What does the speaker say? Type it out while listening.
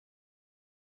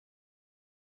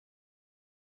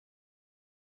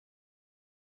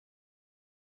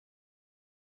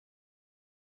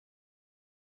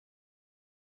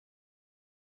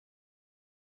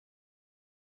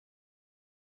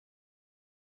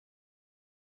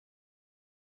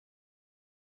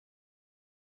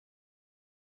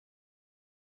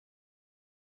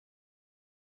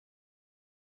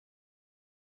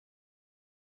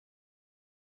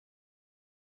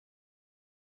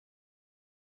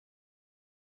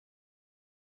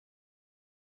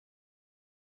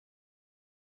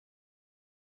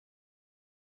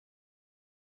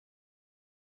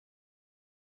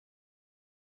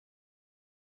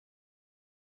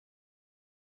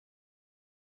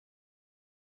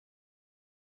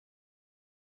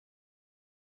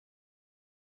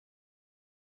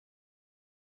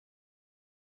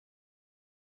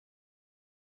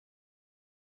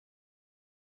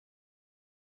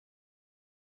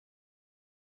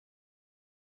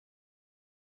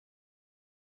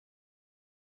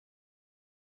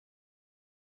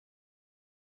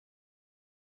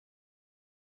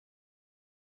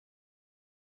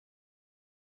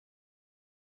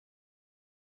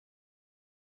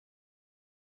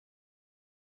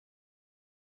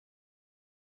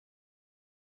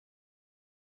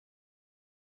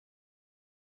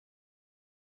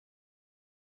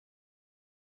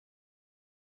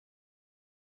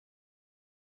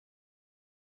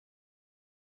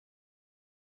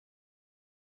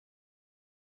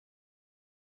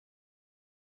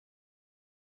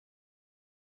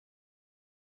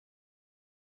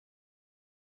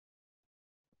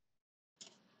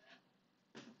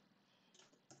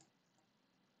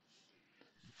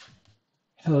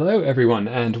Hello, everyone,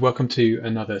 and welcome to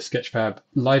another Sketchfab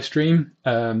live stream.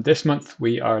 This month,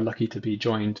 we are lucky to be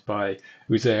joined by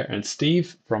Uzair and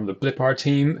Steve from the Blippar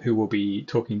team, who will be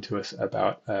talking to us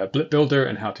about Blippbuilder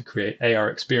and how to create AR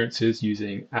experiences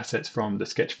using assets from the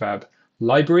Sketchfab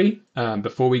library.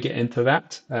 Before we get into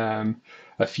that, a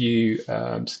few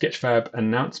Sketchfab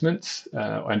announcements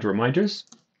and reminders.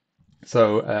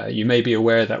 So you may be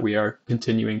aware that we are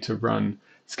continuing to run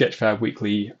Sketchfab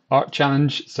Weekly Art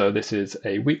Challenge. So this is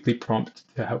a weekly prompt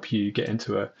to help you get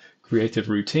into a creative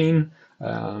routine.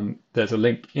 There's a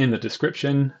link in the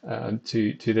description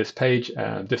to this page.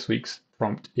 This week's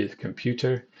prompt is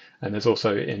computer. And there's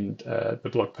also in the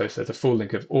blog post, there's a full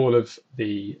link of all of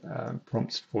the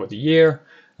prompts for the year.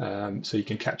 So you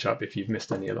can catch up if you've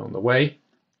missed any along the way.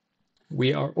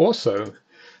 We are also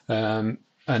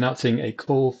announcing a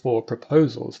call for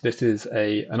proposals. This is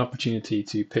an opportunity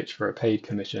to pitch for a paid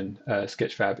commission.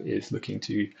 Sketchfab is looking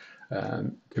to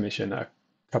commission a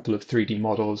couple of 3D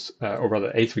models, or rather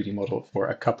a 3D model for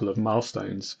a couple of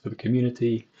milestones for the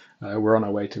community. We're on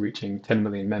our way to reaching 10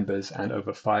 million members and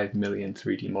over 5 million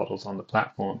 3D models on the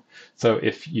platform. So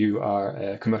if you are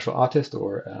a commercial artist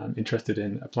or interested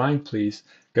in applying, please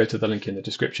go to the link in the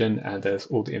description and there's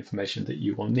all the information that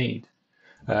you will need.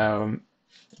 Um,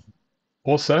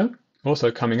 also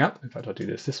coming up, in fact, I'll do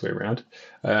this way around.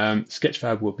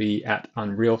 Sketchfab will be at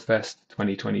Unreal Fest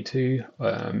 2022,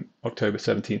 October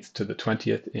 17th to the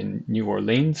 20th in New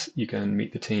Orleans. You can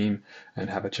meet the team and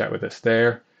have a chat with us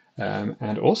there.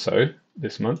 And also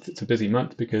this month, it's a busy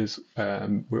month because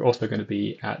we're also going to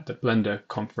be at the Blender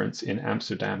conference in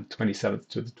Amsterdam, 27th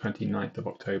to the 29th of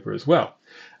October as well.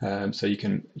 So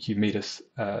you meet us,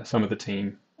 some of the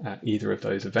team at either of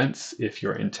those events if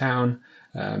you're in town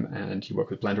and you work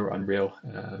with Blender or Unreal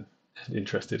and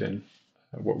interested in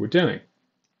what we're doing.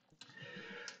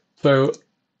 So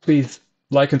please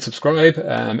like and subscribe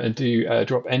and do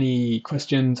drop any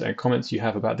questions and comments you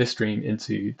have about this stream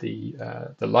into the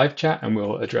live chat and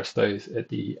we'll address those at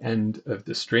the end of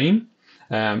the stream.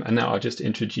 And now I'll just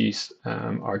introduce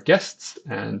our guests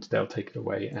and they'll take it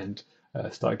away and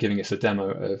start giving us a demo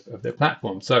of their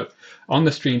platform. So on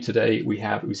the stream today, we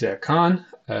have Uzair Khan.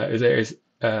 Uzair is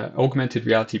augmented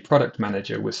reality product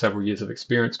manager with several years of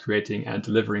experience creating and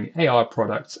delivering AR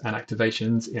products and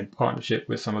activations in partnership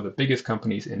with some of the biggest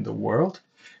companies in the world.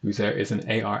 Uzair is an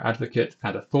AR advocate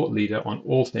and a thought leader on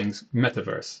all things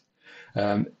metaverse.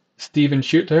 Steven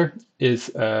Schutler is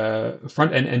a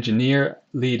front-end engineer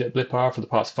lead at Blippar for the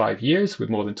past 5 years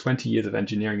with more than 20 years of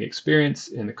engineering experience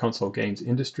in the console games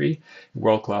industry,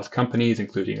 world-class companies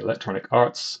including Electronic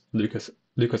Arts,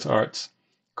 LucasArts,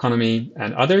 Konami,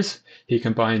 and others. He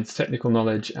combines technical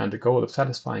knowledge and the goal of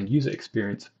satisfying user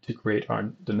experience to create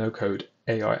the no-code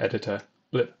AR editor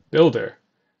Blippbuilder.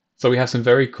 So we have some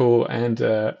very cool and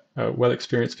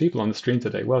well-experienced people on the stream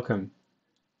today. Welcome.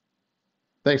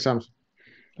 Thanks, Sam.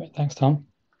 Great, thanks, Tom.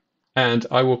 And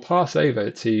I will pass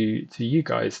over to you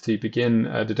guys to begin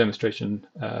the demonstration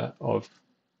of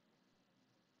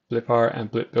Blippar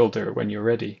and Blippbuilder when you're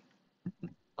ready.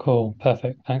 Cool,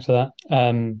 perfect. Thanks for that.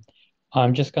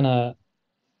 I'm just gonna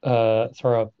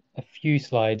throw up a few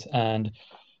slides, and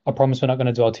I promise we're not going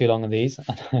to dwell too long on these.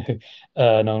 I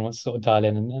know no one wants to sort of dial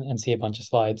in and see a bunch of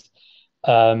slides.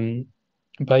 Um,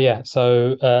 but yeah, as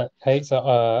Tom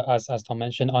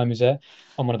mentioned, I'm Uzair.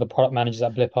 I'm one of the product managers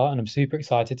at Blippar, and I'm super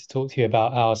excited to talk to you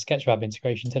about our Sketchfab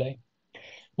integration today.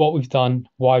 What we've done,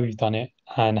 why we've done it,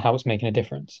 and how it's making a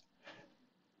difference.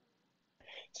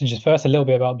 So just first, a little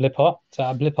bit about Blippar. So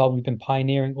at Blippar, we've been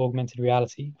pioneering augmented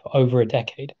reality for over a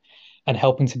decade and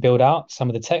helping to build out some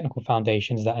of the technical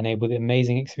foundations that enable the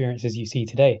amazing experiences you see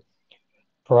today.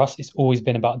 For us, it's always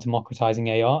been about democratizing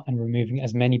AR and removing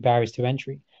as many barriers to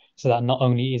entry so that not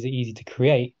only is it easy to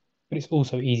create, but it's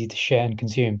also easy to share and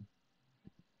consume.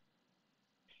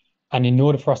 And in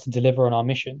order for us to deliver on our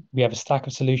mission, we have a stack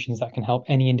of solutions that can help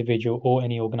any individual or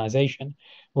any organization,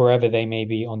 wherever they may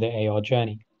be on their AR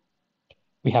journey.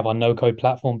 We have our no-code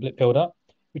platform, Blippbuilder,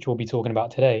 which we'll be talking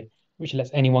about today, which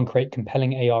lets anyone create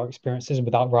compelling AR experiences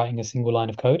without writing a single line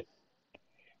of code.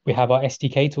 We have our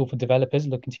SDK tool for developers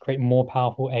looking to create more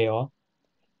powerful AR.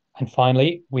 And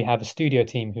finally, we have a studio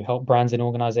team who help brands and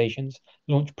organizations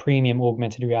launch premium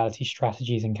augmented reality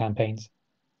strategies and campaigns.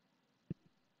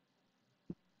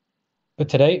 But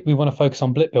today, we want to focus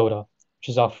on Blippbuilder,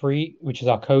 which is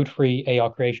our code-free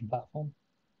AR creation platform.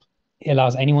 It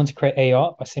allows anyone to create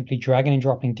AR by simply dragging and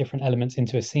dropping different elements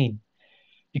into a scene.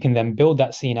 You can then build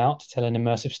that scene out to tell an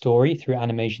immersive story through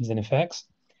animations and effects.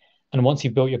 And once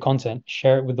you've built your content,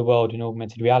 share it with the world in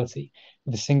augmented reality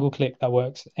with a single link that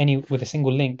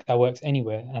works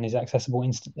anywhere and is accessible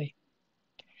instantly.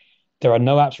 There are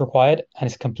no apps required, and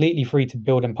it's completely free to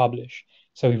build and publish.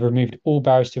 So we've removed all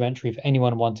barriers to entry for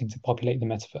anyone wanting to populate the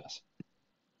metaverse.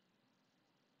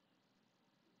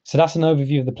 So that's an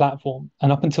overview of the platform.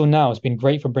 And up until now, it's been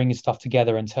great for bringing stuff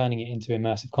together and turning it into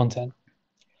immersive content.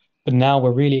 But now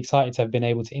we're really excited to have been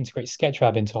able to integrate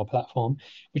Sketchfab into our platform,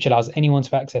 which allows anyone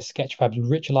to access Sketchfab's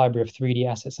rich library of 3D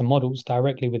assets and models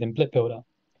directly within Blippbuilder.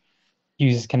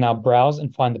 Users can now browse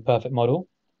and find the perfect model,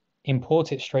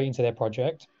 import it straight into their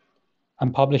project,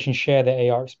 and publish and share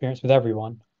their AR experience with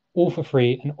everyone, all for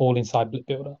free and all inside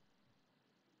Blippbuilder.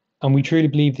 And we truly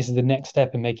believe this is the next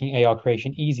step in making AR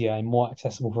creation easier and more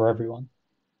accessible for everyone.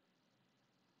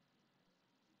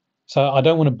 So I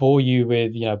don't want to bore you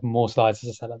with more slides, as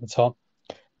I said at the top,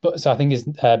 but so I think it's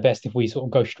best if we sort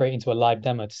of go straight into a live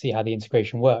demo to see how the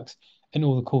integration works and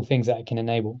all the cool things that it can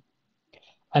enable.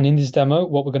 And in this demo,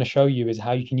 what we're going to show you is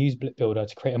how you can use Blippbuilder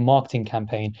to create a marketing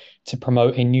campaign to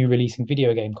promote a new releasing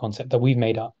video game concept that we've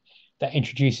made up that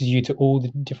introduces you to all the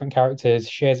different characters,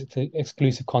 shares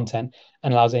exclusive content,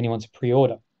 and allows anyone to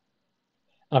pre-order.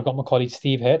 And I've got my colleague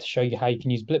Steve here to show you how you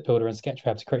can use Blippbuilder and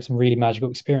Sketchfab to create some really magical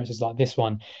experiences like this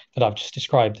one that I've just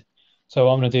described. So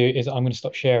what I'm going to do is I'm going to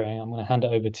stop sharing. I'm going to hand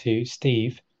it over to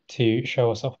Steve to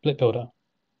show us off Blippbuilder.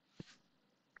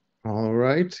 All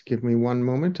right, give me one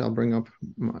moment. I'll bring up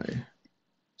my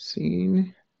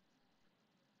scene.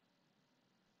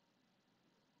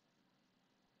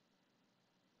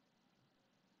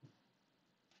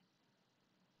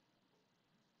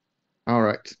 All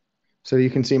right, so you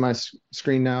can see my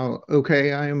screen now.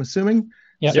 Okay, I am assuming.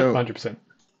 Yep. Yep, 100%.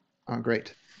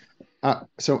 Great.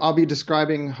 So I'll be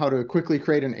describing how to quickly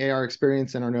create an AR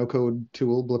experience in our no-code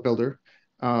tool, Blippbuilder,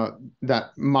 that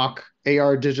mock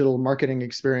AR digital marketing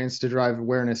experience to drive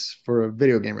awareness for a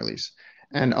video game release.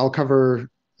 And I'll cover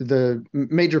the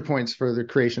major points for the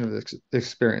creation of this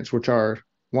experience, which are: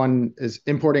 one is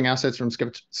importing assets from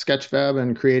Sketchfab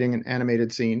and creating an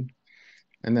animated scene.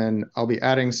 And then I'll be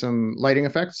adding some lighting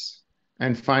effects.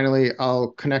 And finally, I'll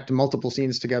connect multiple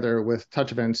scenes together with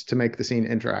touch events to make the scene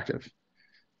interactive.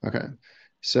 Okay,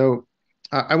 so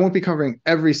I won't be covering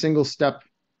every single step,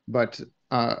 but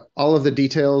all of the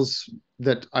details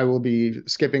that I will be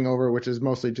skipping over, which is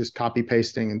mostly just copy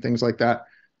pasting and things like that,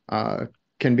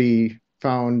 can be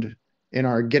found in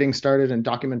our Getting Started and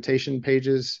documentation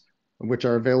pages, which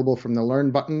are available from the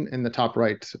Learn button in the top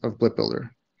right of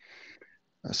Blippbuilder.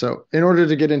 So in order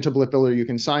to get into Blippbuilder, you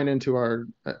can sign into our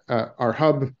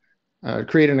hub,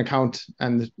 create an account,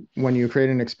 and when you create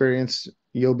an experience,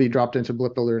 you'll be dropped into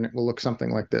Blippbuilder and it will look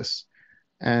something like this.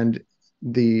 And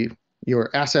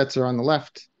your assets are on the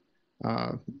left.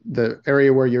 The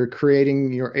area where you're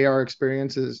creating your AR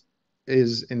experiences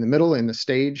is in the middle, in the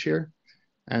stage here.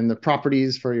 And the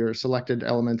properties for your selected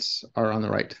elements are on the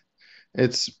right.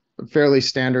 It's a fairly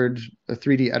standard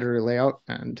 3D editor layout,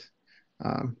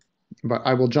 but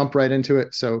I will jump right into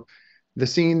it. So the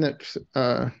scene that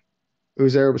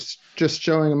Uzair was just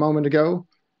showing a moment ago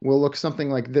will look something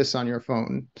like this on your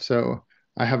phone. So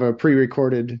I have a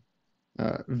pre-recorded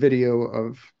video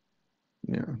of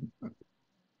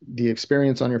the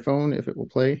experience on your phone, if it will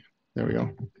play. There we go.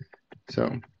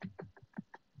 So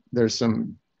there's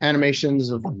some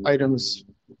animations of items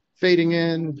fading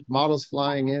in, models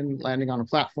flying in, landing on a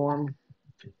platform,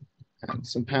 and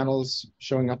some panels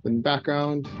showing up in the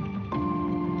background.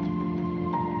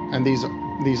 And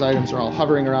these items are all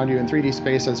hovering around you in 3D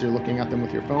space as you're looking at them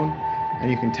with your phone. And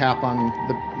you can tap on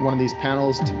one of these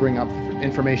panels to bring up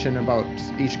information about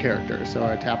each character. So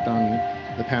I tapped on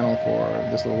the panel for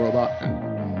this little robot,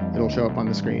 and it'll show up on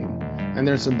the screen. And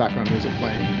there's some background music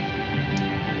playing.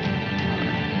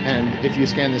 And if you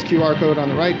scan this QR code on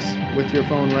the right with your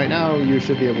phone right now, you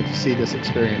should be able to see this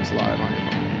experience live on your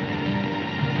phone.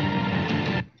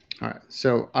 All right,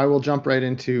 so I will jump right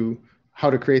into how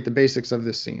to create the basics of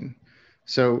this scene.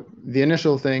 So the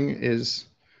initial thing is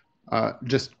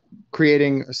just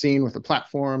creating a scene with a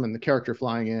platform and the character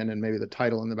flying in and maybe the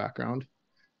title in the background.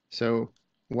 So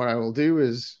what I will do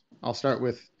is I'll start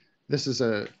with, this is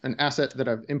an asset that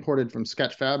I've imported from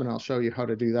Sketchfab, and I'll show you how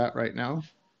to do that right now.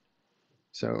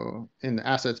 So in the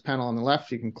assets panel on the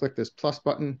left, you can click this plus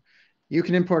button. You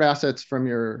can import assets from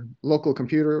your local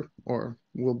computer, or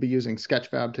we'll be using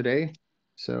Sketchfab today.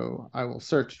 So I will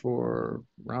search for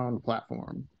round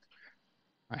platform.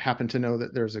 I happen to know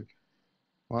that there's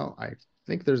I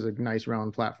think there's a nice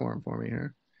round platform for me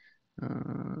here.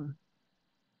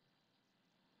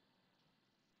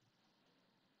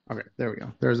 Okay, there we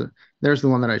go. There's the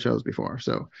one that I chose before.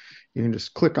 So you can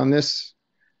just click on this.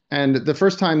 And the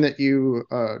first time that you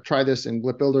try this in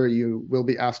Blippbuilder, you will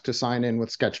be asked to sign in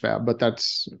with Sketchfab, but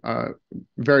that's a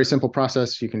very simple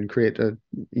process. You can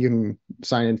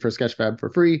sign in for Sketchfab for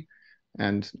free.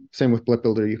 And same with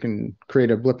Blippbuilder, you can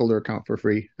create a Blippbuilder account for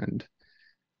free. And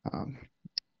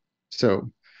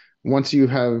so once you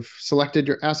have selected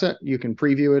your asset, you can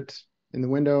preview it in the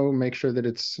window, make sure that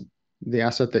it's the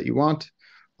asset that you want.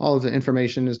 All of the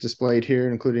information is displayed here,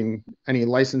 including any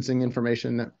licensing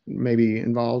information that may be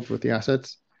involved with the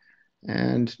assets.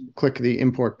 And click the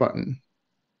import button.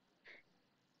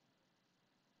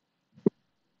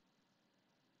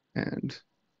 And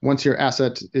once your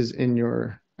asset is in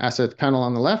your assets panel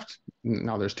on the left,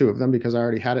 now there's two of them because I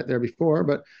already had it there before,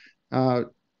 but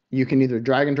you can either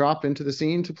drag and drop into the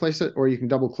scene to place it, or you can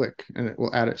double click and it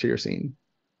will add it to your scene.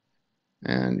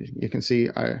 And you can see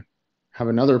I have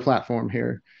another platform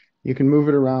here. You can move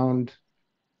it around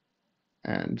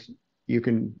and you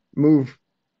can move,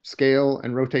 scale,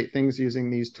 and rotate things using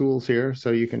these tools here.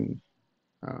 So you can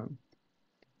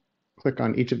click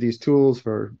on each of these tools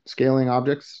for scaling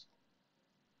objects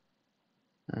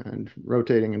and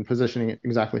rotating and positioning it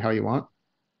exactly how you want.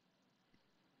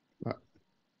 But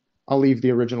I'll leave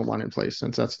the original one in place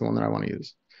since that's the one that I want to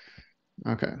use.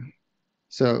 Okay,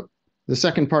 so the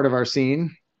second part of our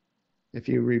scene, if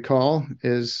you recall,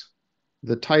 is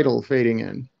the title fading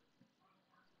in.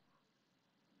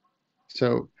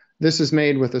 So this is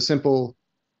made with a simple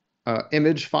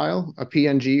image file, a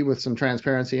PNG with some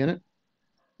transparency in it.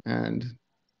 And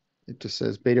it just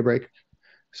says beta break.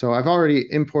 So I've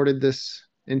already imported this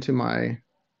into my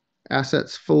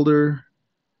assets folder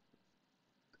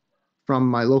from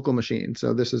my local machine.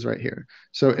 So this is right here.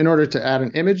 So in order to add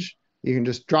an image, you can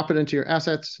just drop it into your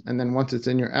assets. And then once it's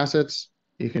in your assets,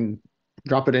 you can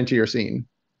drop it into your scene,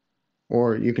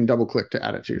 or you can double click to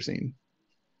add it to your scene.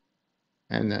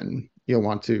 And then you'll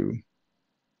want to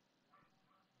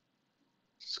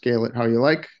scale it how you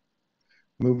like,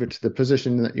 move it to the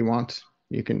position that you want.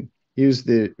 You can use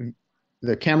the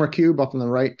camera cube up on the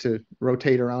right to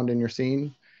rotate around in your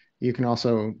scene. You can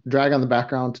also drag on the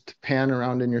background to pan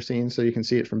around in your scene so you can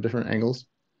see it from different angles.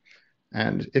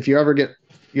 And if you ever get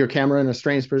your camera in a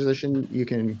strange position, you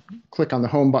can click on the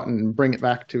home button and bring it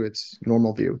back to its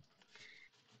normal view.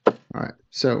 All right,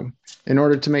 so in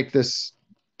order to make this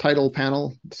title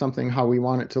panel something how we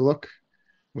want it to look,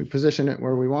 we position it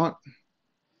where we want,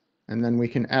 and then we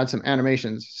can add some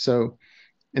animations. So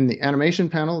in the animation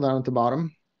panel down at the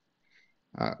bottom,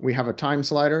 we have a time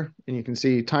slider, and you can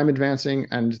see time advancing,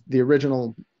 and the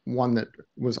original one that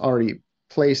was already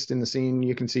placed in the scene,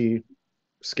 you can see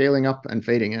scaling up and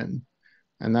fading in.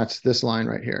 And that's this line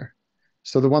right here.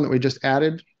 So the one that we just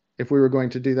added, if we were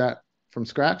going to do that from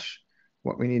scratch,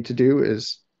 what we need to do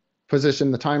is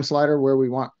position the time slider where we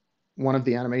want one of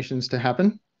the animations to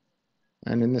happen.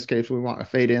 And in this case, we want a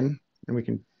fade in, and we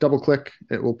can double click.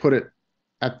 It will put it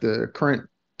at the current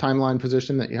timeline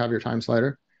position that you have your time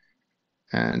slider.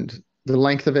 And the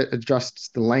length of it adjusts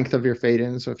the length of your fade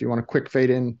in. So if you want a quick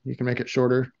fade in, you can make it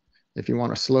shorter. If you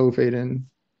want a slow fade in,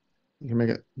 you can make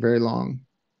it very long.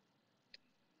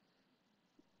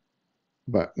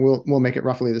 But we'll make it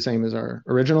roughly the same as our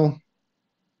original.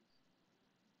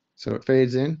 So it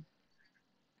fades in.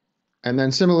 And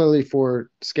then similarly for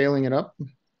scaling it up,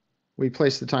 we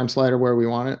place the time slider where we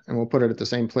want it, and we'll put it at the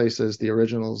same place as the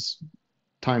original's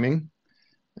timing.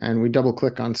 And we double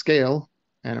click on scale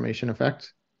animation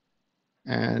effect.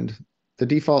 And the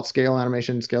default scale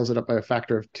animation scales it up by a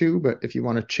factor of 2, but if you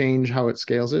want to change how it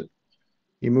scales it,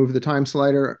 you move the time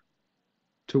slider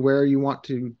to where you want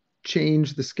to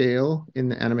change the scale in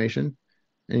the animation,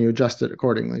 and you adjust it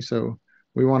accordingly. So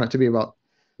we want it to be about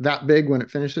that big when it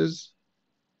finishes,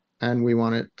 and we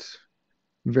want it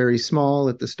very small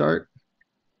at the start.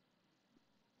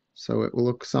 So it will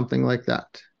look something like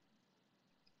that.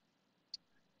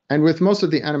 And with most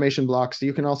of the animation blocks,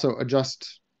 you can also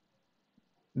adjust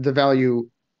the value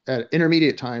at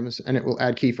intermediate times, and it will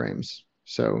add keyframes.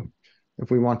 So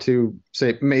if we want to,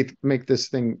 say, make this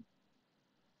thing,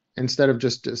 instead of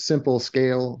just a simple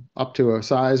scale up to a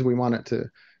size, we want it to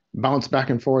bounce back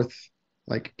and forth,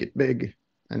 like get big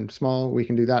and small, we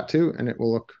can do that too, and it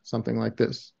will look something like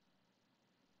this.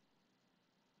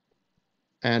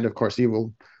 And of course, you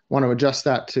will want to adjust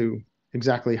that to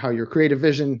exactly how your creative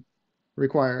vision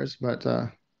requires, but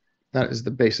that is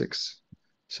the basics.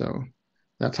 So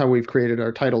that's how we've created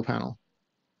our title panel.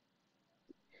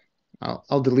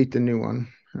 I'll delete the new one,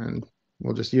 and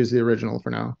we'll just use the original for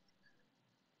now.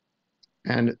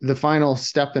 And the final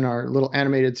step in our little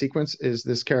animated sequence is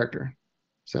this character.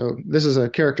 So this is a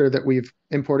character that we've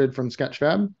imported from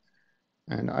Sketchfab,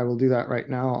 and I will do that right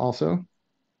now also.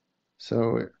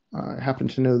 So I happen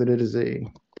to know that it is a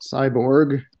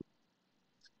cyborg.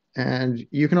 And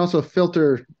you can also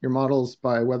filter your models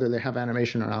by whether they have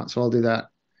animation or not. So I'll do that.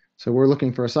 So we're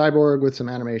looking for a cyborg with some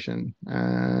animation,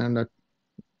 and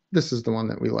this is the one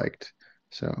that we liked.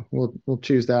 So we'll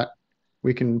choose that.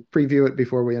 We can preview it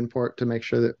before we import to make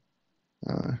sure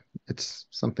that it's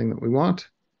something that we want.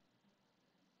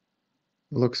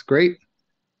 It looks great.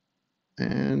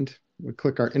 And we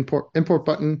click our import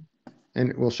button,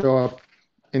 and it will show up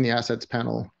in the assets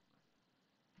panel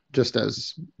just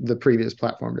as the previous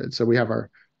platform did. So we have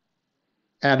our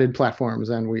added platforms,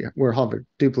 and we'll have a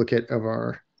duplicate of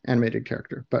our animated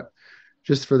character. But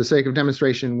just for the sake of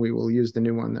demonstration, we will use the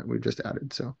new one that we've just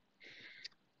added. So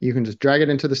you can just drag it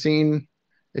into the scene.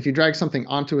 If you drag something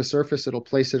onto a surface, it'll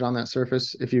place it on that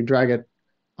surface. If you drag it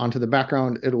onto the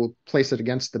background, it will place it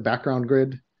against the background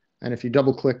grid. And if you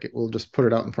double click, it will just put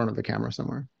it out in front of the camera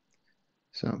somewhere.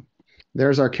 So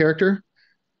there's our character.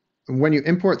 When you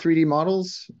import 3D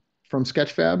models from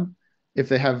Sketchfab, if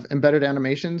they have embedded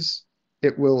animations,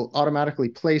 it will automatically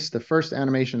place the first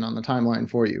animation on the timeline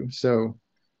for you. So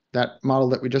that model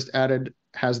that we just added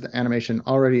has the animation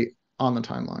already on the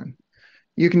timeline.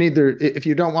 You can either, if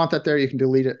you don't want that there, you can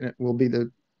delete it and it will be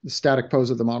the static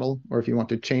pose of the model. Or if you want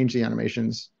to change the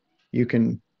animations, you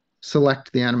can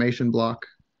select the animation block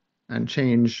and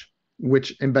change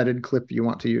which embedded clip you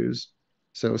want to use.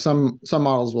 So some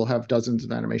models will have dozens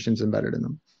of animations embedded in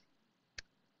them.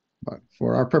 But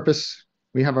for our purpose,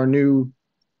 we have our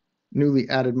newly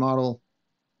added model,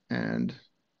 and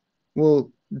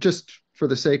we'll just, for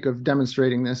the sake of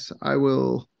demonstrating this, I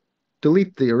will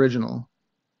delete the original.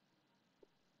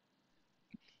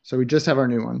 So we just have our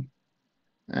new one,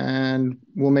 and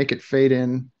we'll make it fade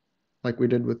in like we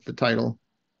did with the title.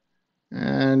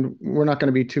 And we're not going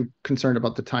to be too concerned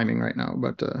about the timing right now,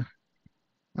 but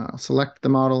select the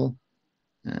model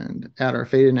and add our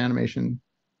fade in animation.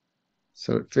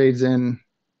 So it fades in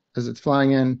as it's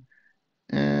flying in,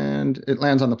 and it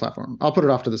lands on the platform. I'll put it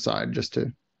off to the side just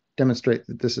to demonstrate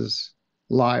that this is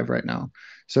live right now.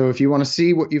 So if you want to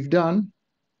see what you've done,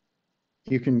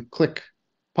 you can click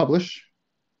publish,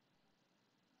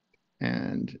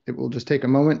 and it will just take a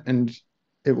moment, and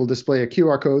it will display a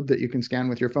QR code that you can scan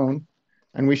with your phone.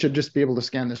 And we should just be able to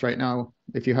scan this right now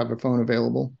if you have a phone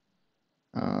available.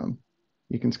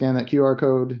 You can scan that QR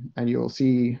code, and you'll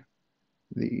see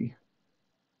the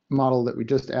model that we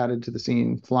just added to the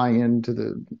scene flying into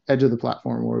the edge of the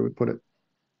platform where we put it.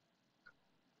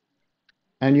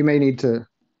 And you may need to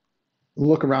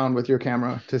look around with your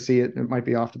camera to see it. It might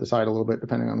be off to the side a little bit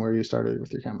depending on where you started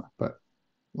with your camera, but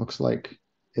looks like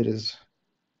it is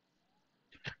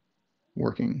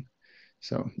working.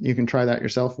 So you can try that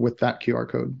yourself with that QR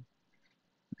code.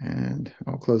 And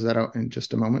I'll close that out in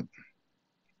just a moment.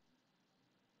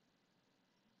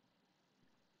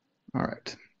 All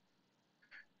right.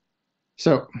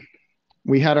 So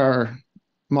we had our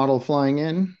model flying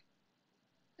in,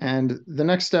 and the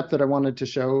next step that I wanted to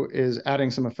show is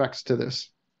adding some effects to this.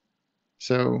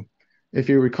 So if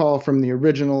you recall from the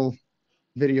original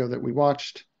video that we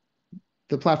watched,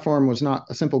 the platform was not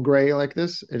a simple gray like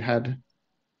this. It had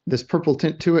this purple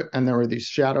tint to it, and there were these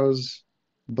shadows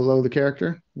below the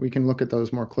character. We can look at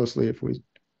those more closely if we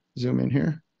zoom in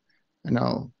here. And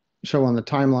I'll show on the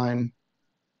timeline,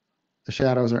 the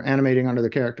shadows are animating under the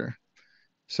character.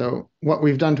 So what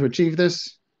we've done to achieve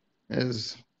this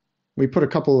is we put a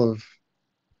couple of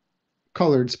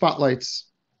colored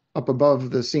spotlights up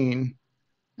above the scene,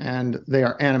 and they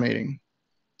are animating.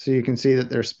 So you can see that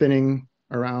they're spinning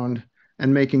around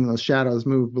and making those shadows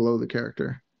move below the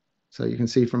character. So you can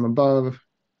see from above,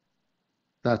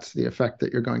 that's the effect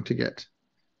that you're going to get.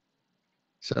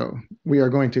 So we are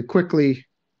going to quickly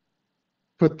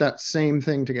put that same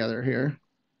thing together here.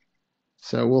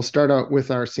 So we'll start out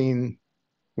with our scene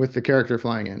with the character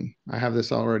flying in. I have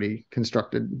this already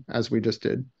constructed as we just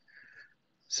did.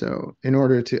 So in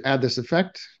order to add this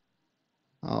effect,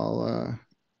 I'll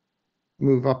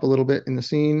move up a little bit in the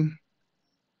scene,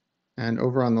 and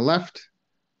over on the left,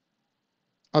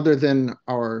 other than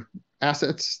our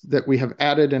assets that we have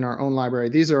added in our own library,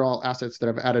 these are all assets that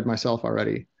I've added myself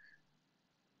already.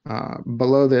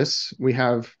 Below this, we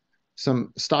have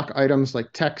some stock items like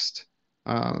text,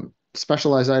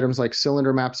 specialized items like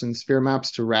cylinder maps and sphere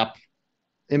maps to wrap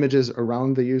images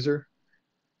around the user,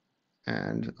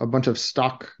 and a bunch of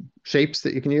stock shapes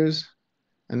that you can use.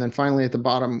 And then finally at the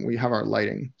bottom, we have our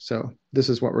lighting. So this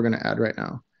is what we're going to add right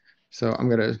now. So I'm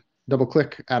going to double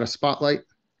click, add a spotlight,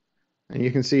 and you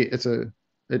can see it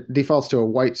defaults to a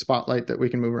white spotlight that we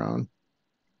can move around.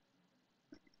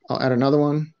 I'll add another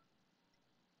one,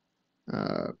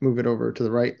 move it over to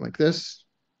the right like this,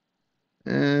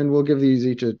 and we'll give these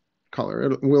each a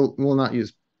color. We'll not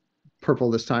use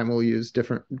purple this time. We'll use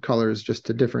different colors just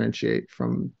to differentiate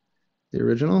from the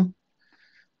original.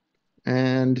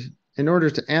 And in order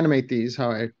to animate these,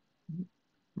 how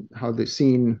the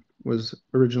scene was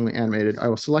originally animated, I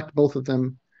will select both of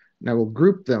them and I will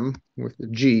group them with the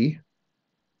G.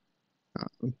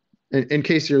 In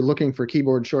case you're looking for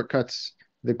keyboard shortcuts,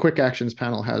 the Quick Actions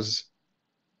panel has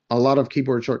a lot of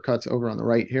keyboard shortcuts over on the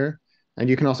right here. And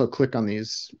you can also click on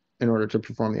these in order to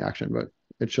perform the action, but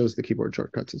it shows the keyboard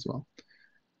shortcuts as well.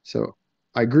 So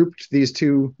I grouped these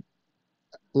two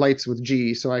lights with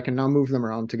G, so I can now move them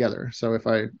around together. So if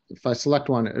I select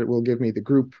one, it will give me the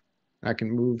group. I can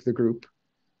move the group,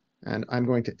 and I'm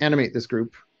going to animate this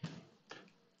group.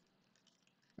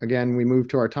 Again, we move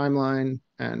to our timeline,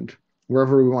 and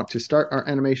wherever we want to start our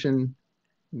animation,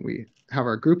 we have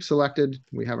our group selected,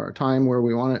 we have our time where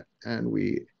we want it, and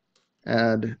we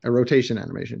add a rotation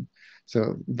animation.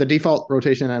 So the default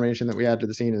rotation animation that we add to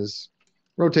the scene is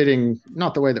rotating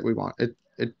not the way that we want. It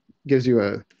gives you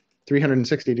a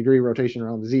 360-degree rotation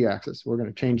around the z-axis. We're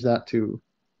going to change that to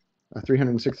a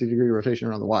 360-degree rotation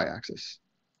around the y-axis.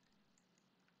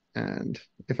 And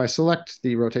if I select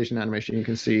the rotation animation, you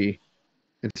can see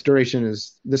its duration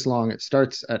is this long. It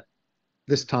starts at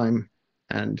this time,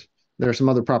 and there are some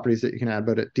other properties that you can add,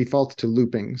 but it defaults to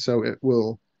looping. So it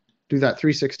will do that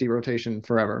 360 rotation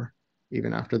forever,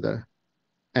 even after the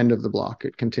end of the block.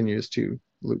 It continues to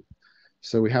loop.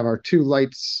 So we have our two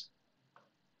lights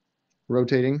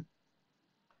rotating.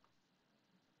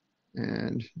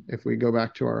 And if we go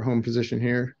back to our home position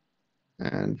here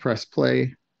and press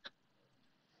play,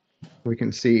 we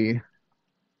can see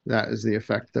that is the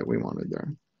effect that we wanted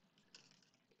there.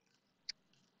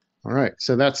 All right,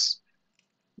 so that's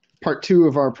part 2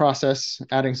 of our process,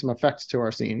 adding some effects to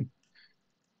our scene.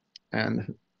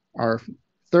 And our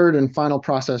third and final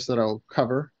process that I'll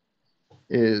cover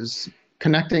is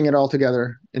connecting it all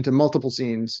together into multiple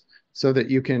scenes so that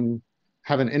you can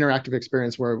have an interactive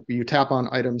experience where you tap on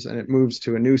items and it moves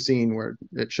to a new scene where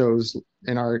it shows,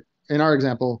 in our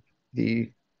example,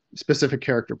 the specific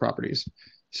character properties.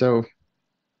 So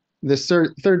this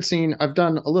third scene, I've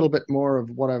done a little bit more of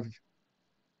what I've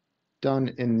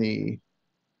done in the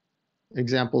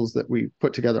examples that we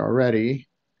put together already,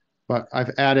 but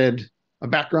I've added a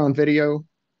background video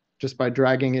just by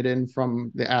dragging it in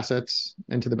from the assets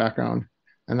into the background,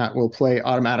 and that will play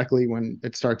automatically when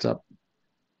it starts up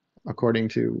according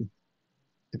to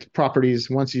its properties.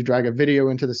 Once you drag a video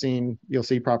into the scene, you'll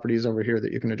see properties over here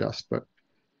that you can adjust, but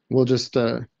we'll just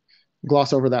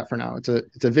gloss over that for now. It's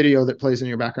a video that plays in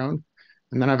your background.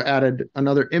 And then I've added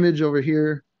another image over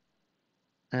here.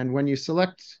 And when you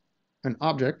select an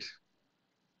object,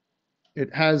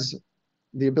 it has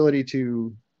the ability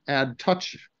to add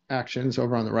touch actions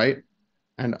over on the right.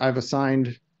 And I've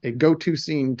assigned a go-to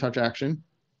scene touch action.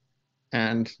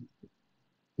 And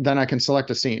then I can select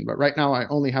a scene. But right now I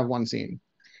only have one scene.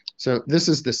 So this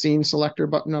is the scene selector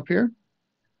button up here.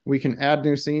 We can add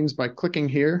new scenes by clicking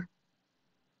here.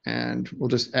 And we'll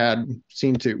just add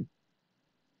scene 2.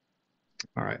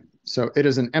 All right, so it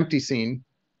is an empty scene.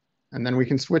 And then we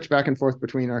can switch back and forth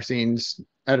between our scenes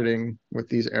editing with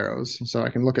these arrows. So I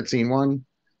can look at scene 1,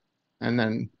 and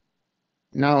then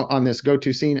now on this go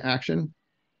to scene action,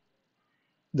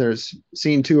 there's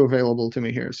scene 2 available to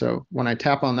me here. So when I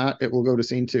tap on that, it will go to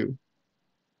scene 2.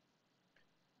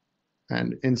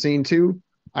 And in scene 2,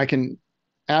 I can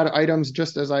add items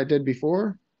just as I did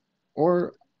before,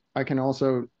 or I can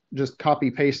also just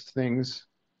copy paste things.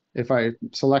 If I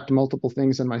select multiple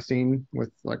things in my scene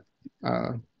with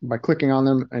by clicking on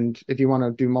them, and if you want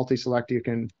to do multi-select, you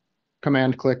can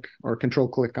command click or control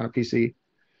click on a PC,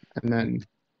 and then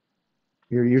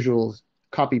your usual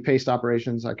copy paste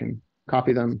operations, I can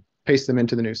copy them, paste them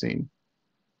into the new scene.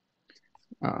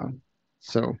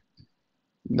 So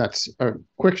that's a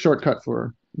quick shortcut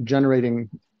for generating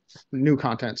new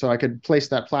content. So I could place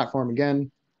that platform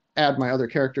again, add my other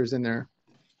characters in there,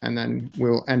 and then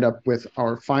we'll end up with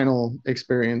our final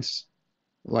experience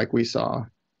like we saw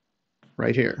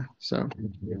right here. So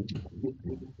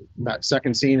that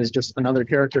second scene is just another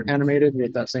character animated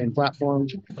with that same platform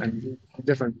and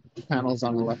different panels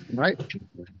on the left and right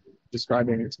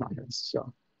describing its contents.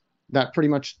 So that pretty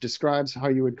much describes how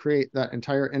you would create that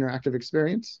entire interactive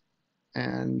experience.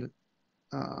 And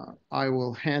I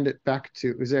will hand it back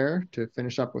to Uzair to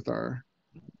finish up with our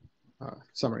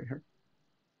summary here.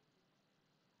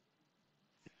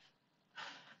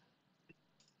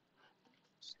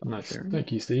 Nice.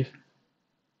 Thank you, Steve.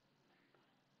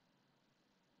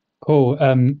 Cool.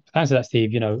 Thanks for that,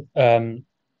 Steve.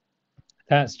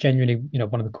 That's genuinely,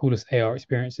 one of the coolest AR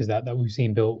experiences that we've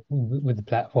seen built with the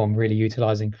platform, really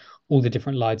utilizing all the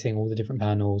different lighting, all the different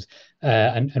panels,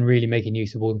 and really making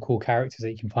use of all the cool characters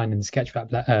that you can find in the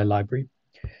Sketchfab library.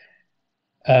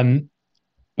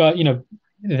 But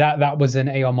that was an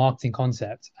AR marketing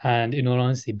concept, and in all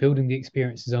honesty, building the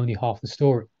experience is only half the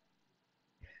story.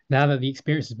 Now that the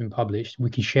experience has been published, we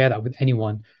can share that with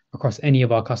anyone across any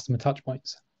of our customer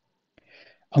touchpoints.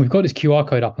 And we've got this QR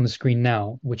code up on the screen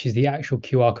now, which is the actual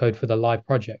QR code for the live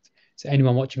project. So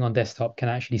anyone watching on desktop can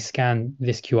actually scan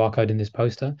this QR code in this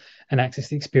poster and access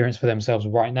the experience for themselves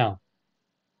right now.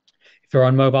 If you're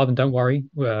on mobile, then don't worry.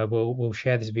 We'll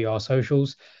share this via our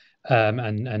socials,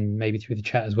 and maybe through the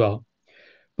chat as well.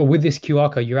 But with this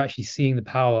QR code, you're actually seeing the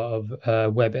power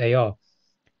of web AR.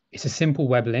 It's a simple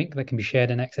web link that can be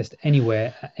shared and accessed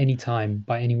anywhere at any time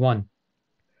by anyone.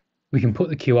 We can put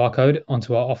the QR code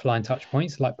onto our offline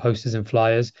touchpoints like posters and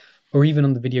flyers, or even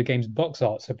on the video game's box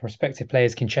art so prospective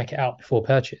players can check it out before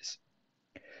purchase.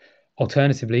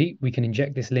 Alternatively, we can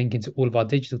inject this link into all of our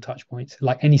digital touchpoints,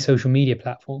 like any social media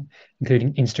platform,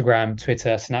 including Instagram,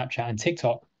 Twitter, Snapchat, and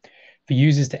TikTok, for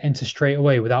users to enter straight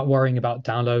away without worrying about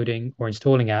downloading or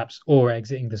installing apps or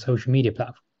exiting the social media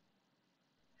platform.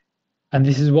 And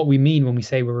this is what we mean when we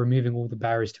say we're removing all the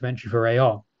barriers to entry for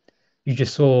AR. You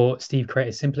just saw Steve create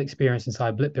a simple experience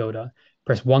inside Blippbuilder,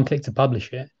 press one click to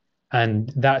publish it,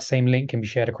 and that same link can be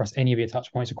shared across any of your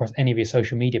touch points, across any of your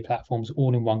social media platforms,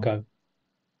 all in one go.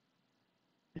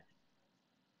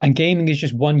 And gaming is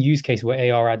just one use case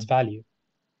where AR adds value.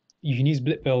 You can use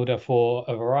Blippbuilder for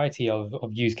a variety of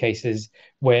use cases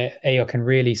where AR can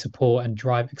really support and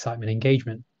drive excitement and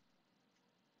engagement.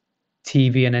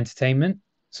 TV and entertainment.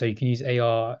 So you can use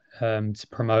AR to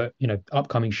promote,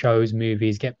 upcoming shows,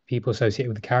 movies, get people associated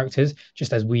with the characters,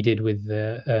 just as we did with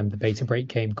the beta break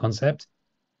game concept.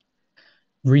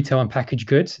 Retail and packaged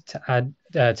goods to add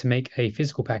to make a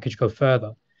physical package go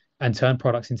further and turn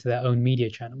products into their own media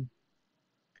channel.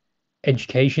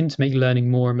 Education to make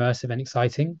learning more immersive and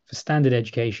exciting for standard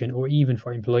education or even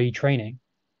for employee training.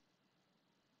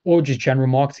 Or just general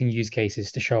marketing use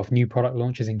cases to show off new product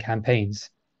launches and campaigns.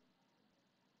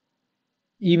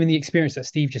 Even the experience that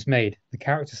Steve just made, the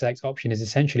character select option is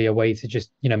essentially a way to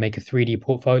just, make a 3D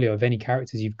portfolio of any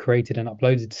characters you've created and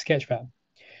uploaded to Sketchfab.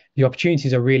 The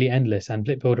opportunities are really endless, and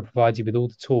Blippbuilder provides you with all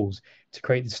the tools to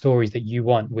create the stories that you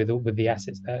want with the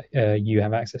assets that you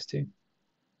have access to.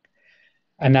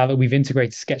 And now that we've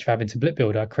integrated Sketchfab into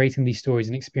Blippbuilder, creating these stories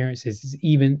and experiences is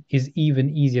even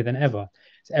easier than ever.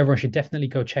 So everyone should definitely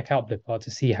go check out Blippar to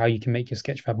see how you can make your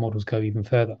Sketchfab models go even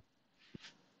further.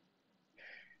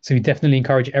 So we definitely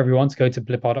encourage everyone to go to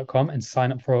blippar.com and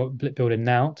sign up for Blippbuilder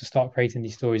now to start creating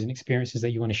these stories and experiences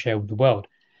that you want to share with the world.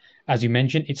 As you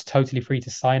mentioned, it's totally free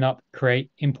to sign up, create,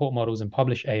 import models, and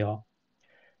publish AR.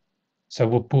 So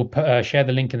we'll share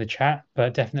the link in the chat,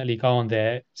 but definitely go on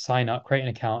there, sign up, create an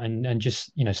account, and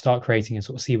just start creating and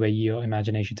sort of see where your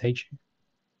imagination takes you.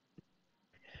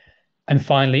 And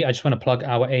finally, I just want to plug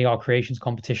our AR creations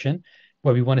competition,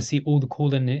 where we want to see all the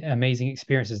cool and amazing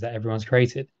experiences that everyone's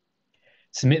created.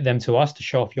 Submit them to us to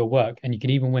show off your work, and you can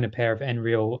even win a pair of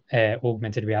Nreal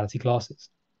augmented reality glasses.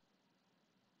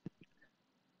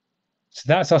 So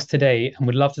that's us today, and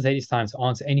we'd love to take this time to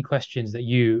answer any questions that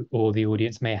you or the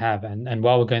audience may have. And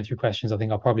while we're going through questions, I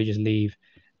think I'll probably just leave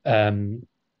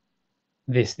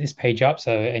this page up,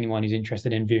 so anyone who's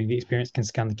interested in viewing the experience can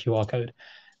scan the QR code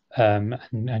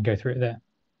and go through it there.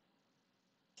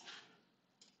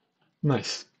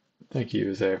 Nice. Thank you,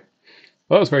 Uzair.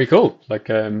 Well, that was very cool. Like,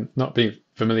 not being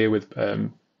familiar with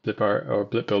Blippar or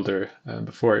Blippbuilder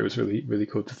before, it was really, really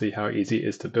cool to see how easy it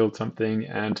is to build something.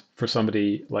 And for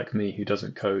somebody like me who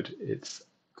doesn't code, it's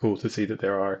cool to see that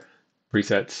there are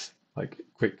presets, like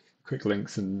quick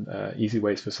links and easy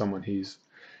ways for someone who's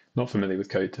not familiar with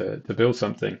code to build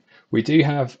something. We do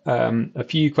have a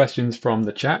few questions from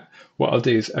the chat. What I'll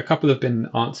do is a couple have been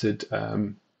answered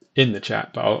in the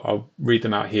chat, but I'll read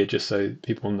them out here just so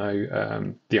people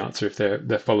know the answer if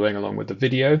they're following along with the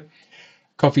video.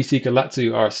 Coffee Seeker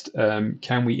Latsu asked,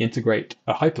 can we integrate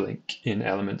a hyperlink in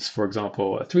Elements, for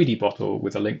example, a 3D bottle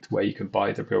with a link to where you can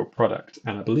buy the real product?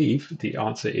 And I believe the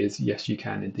answer is yes, you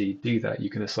can indeed do that. You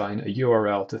can assign a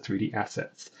URL to 3D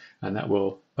assets, and that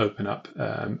will open up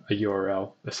a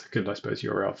URL, a second, I suppose,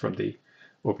 URL from the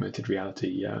augmented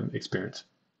reality experience.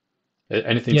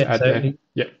 Anything to add there?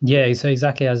 Yeah, so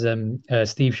exactly as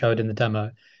Steve showed in the demo,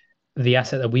 the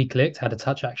asset that we clicked had a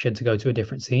touch action to go to a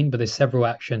different scene, but there's several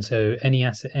actions. So any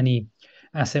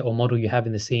asset or model you have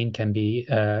in the scene can be,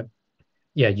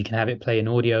 you can have it play an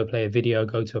audio, play a video,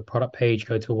 go to a product page,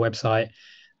 go to a website.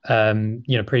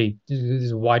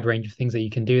 There's a wide range of things that you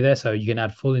can do there. So you can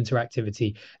add full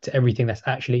interactivity to everything that's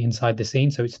actually inside the scene.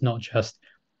 So it's not just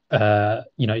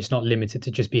it's not limited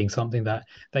to just being something that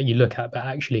you look at, but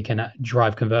actually can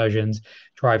drive conversions,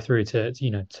 drive through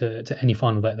to any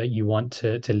funnel that you want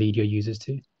to lead your users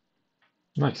to.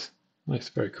 Nice, nice,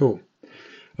 very cool.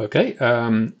 Okay,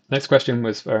 next question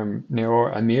was from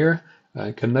Neor Amir.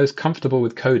 Can those comfortable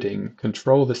with coding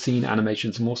control the scene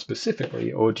animations more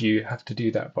specifically, or do you have to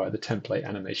do that by the template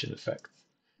animation effects?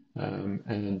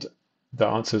 And the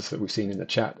answers that we've seen in the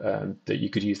chat, that you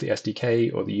could use the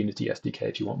SDK or the Unity SDK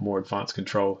if you want more advanced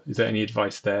control. Is there any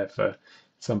advice there for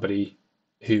somebody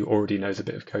who already knows a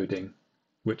bit of coding,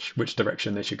 which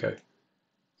direction they should go?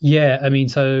 Yeah, I mean,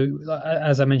 so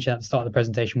as I mentioned at the start of the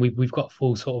presentation, we've got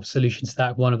full sort of solution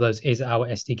stack. One of those is our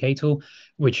SDK tool,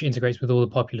 which integrates with all the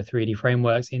popular 3D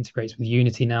frameworks, integrates with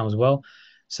Unity now as well.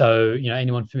 So,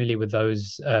 anyone familiar with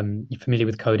those, familiar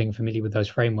with coding, familiar with those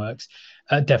frameworks,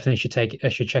 definitely should check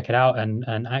it out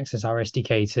and access our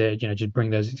SDK to, just bring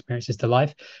those experiences to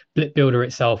life. Blippbuilder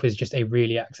itself is just a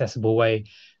really accessible way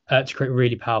to create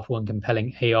really powerful and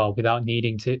compelling AR without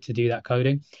needing to do that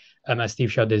coding. As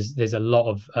Steve showed, there's a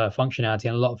lot of functionality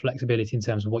and a lot of flexibility in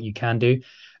terms of what you can do.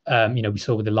 We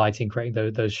saw with the lighting,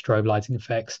 creating those strobe lighting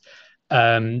effects.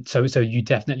 So you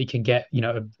definitely can get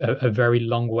a very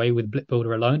long way with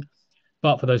Blippbuilder alone.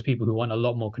 But for those people who want a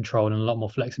lot more control and a lot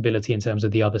more flexibility in terms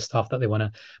of the other stuff that they want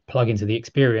to plug into the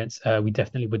experience, we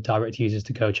definitely would direct users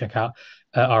to go check out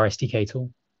our SDK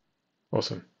tool.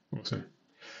 Awesome, awesome.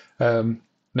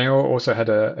 Nero also had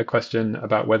a question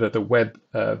about whether the web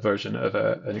version of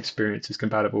an experience is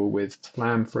compatible with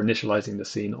Slam for initializing the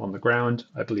scene on the ground.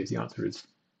 I believe the answer is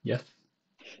yes.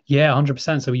 Yeah,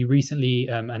 100%. So we recently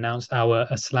announced our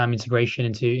Slam integration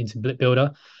into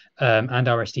Blippbuilder and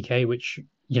our SDK, which,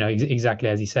 exactly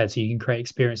as he said, so you can create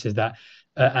experiences that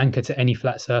anchor to any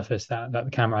flat surface that the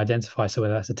camera identifies. So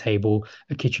whether that's a table,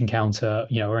 a kitchen counter,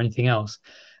 or anything else.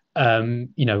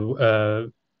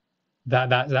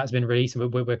 That's been released,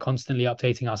 and we're constantly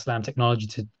updating our Slam technology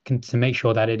to make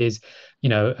sure that it is,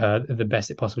 the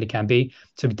best it possibly can be.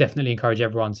 So we definitely encourage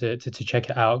everyone to check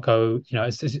it out. Go,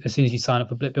 as soon as you sign up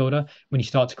for Blippbuilder, when you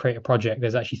start to create a project,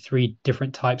 there's actually 3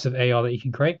 different types of AR that you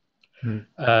can create.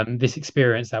 This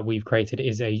experience that we've created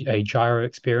is a gyro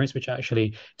experience, which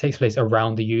actually takes place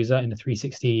around the user in the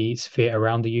 360 sphere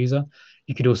around the user.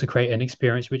 You could also create an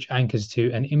experience which anchors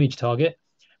to an image target,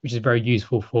 which is very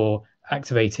useful for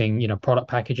activating, product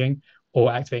packaging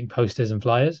or activating posters and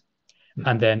flyers.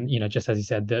 And then, just as he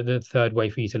said, the third way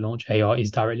for you to launch AR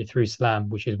is directly through Slam,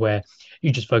 which is where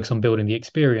you just focus on building the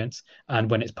experience.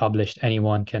 And when it's published,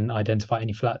 anyone can identify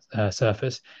any flat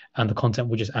surface, and the content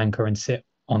will just anchor and sit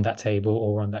on that table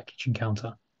or on that kitchen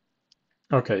counter.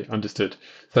 Okay, understood.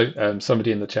 So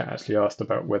somebody in the chat actually asked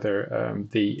about whether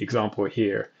the example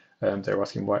here, they're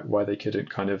asking why they couldn't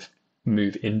kind of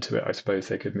move into it. I suppose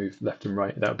they could move left and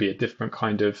right. That would be a different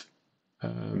kind of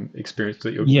experience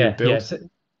that you build.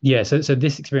 So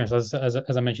this experience, as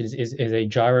I mentioned, is a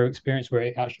gyro experience where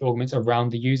it actually augments around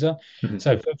the user. Mm-hmm.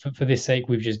 So for this sake,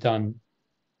 we've just done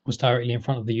was directly in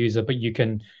front of the user, but you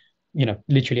can,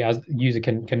 literally as the user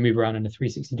can move around in a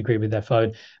 360 degree with their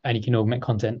phone, and you can augment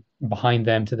content behind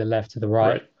them, to the left, to the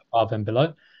right, above and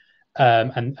below.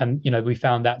 And we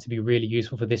found that to be really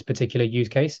useful for this particular use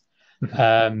case.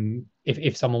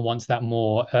 If someone wants that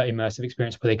more immersive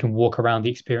experience where they can walk around the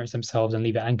experience themselves and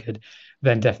leave it anchored,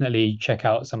 then definitely check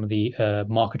out some of the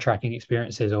marker tracking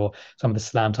experiences or some of the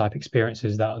Slam type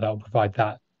experiences that will provide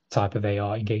that type of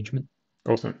AR engagement.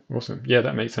 Awesome. Yeah,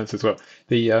 that makes sense as well.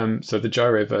 The so the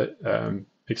gyro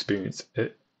experience,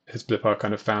 has Blippar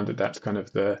kind of found that that's kind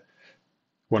of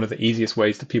one of the easiest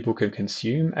ways that people can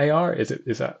consume AR? Is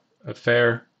that a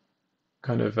fair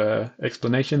kind of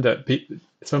explanation, that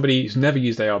somebody who's never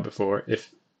used AR before,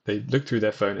 if they look through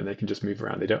their phone and they can just move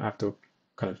around, they don't have to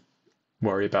kind of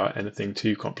worry about anything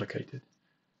too complicated?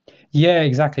 Yeah,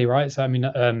 exactly right. So I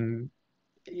mean,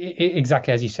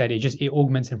 exactly as you said, it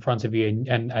augments in front of you,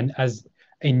 and as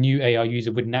a new AR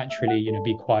user would naturally,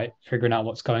 be quite figuring out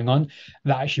what's going on.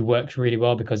 That actually works really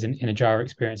well because in a gyro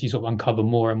experience, you sort of uncover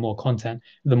more and more content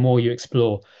the more you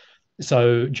explore.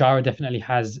 So gyro definitely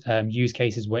has use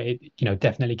cases where it,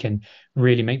 definitely can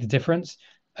really make the difference.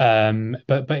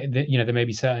 But there may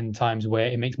be certain times where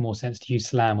it makes more sense to use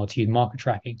Slam or to use marker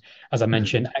tracking. As I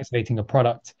mentioned, activating a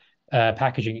product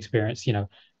packaging experience,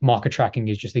 marker tracking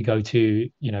is just the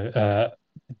go-to,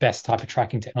 best type of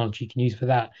tracking technology you can use for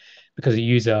that, because the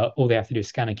user, all they have to do is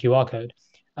scan a QR code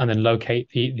and then locate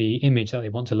the image that they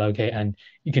want to locate, and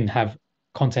you can have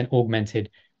content augmented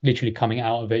literally coming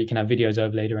out of it. You can have videos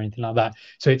overlaid or anything like that.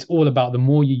 So it's all about, the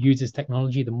more you use this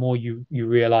technology, the more you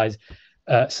realize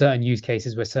certain use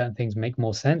cases where certain things make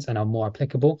more sense and are more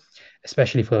applicable,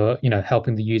 especially for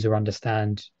helping the user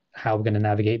understand how we're going to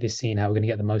navigate this scene, how we're going to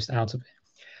get the most out of it.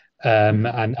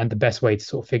 And the best way to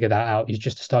sort of figure that out is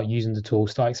just to start using the tool,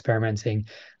 start experimenting,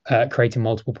 creating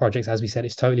multiple projects. As we said,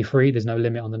 it's totally free. There's no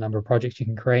limit on the number of projects you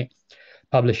can create.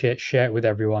 Publish it, share it with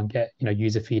everyone, get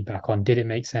user feedback on did it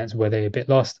make sense, were they a bit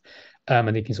lost,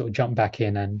 and they can sort of jump back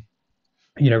in and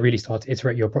really start to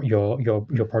iterate your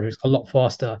projects a lot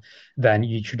faster than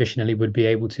you traditionally would be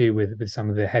able to with some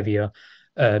of the heavier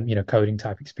coding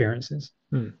type experiences.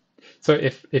 So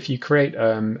if you create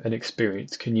an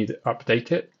experience, can you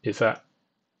update it? Is that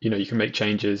you can make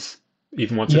changes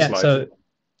even once it's live? So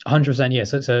 100%, yeah.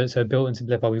 So built into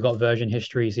Blippar, we've got version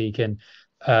history, so you can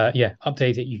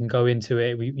update it. You can go into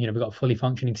it. We've got a fully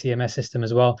functioning CMS system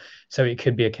as well. So it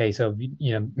could be a case of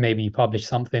maybe you publish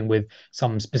something with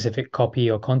some specific copy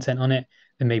or content on it,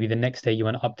 then maybe the next day you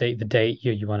want to update the date.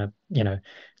 You want to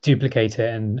duplicate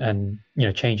it and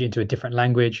change it into a different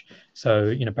language.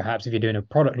 So perhaps if you're doing a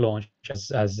product launch, as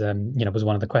was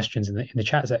one of the questions in the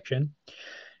chat section,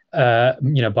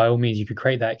 by all means, you could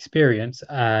create that experience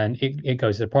and it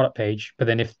goes to the product page. But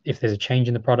then if there's a change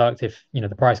in the product, if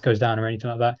the price goes down or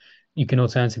anything like that, you can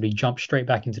alternatively jump straight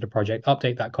back into the project,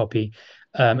 update that copy,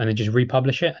 and then just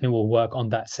republish it, and it will work on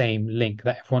that same link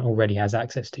that everyone already has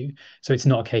access to. So it's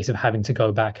not a case of having to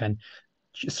go back and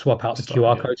just swap out the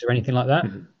QR codes or anything like that.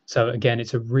 So again,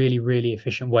 it's a really, really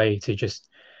efficient way to just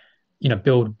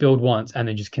build once and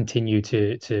then just continue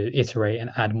to iterate and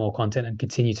add more content and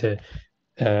continue to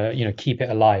keep it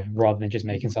alive rather than just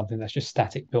making something that's just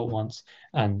static, built once.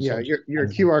 And your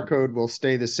QR code will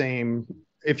stay the same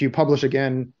if you publish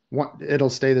again. It'll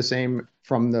stay the same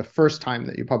from the first time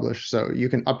that you publish, so you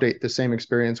can update the same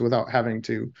experience without having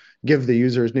to give the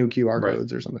users new QR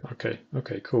codes or something.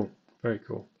 Okay, cool, very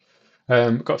cool.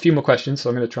 Got a few more questions, so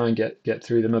I'm going to try and get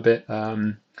through them a bit.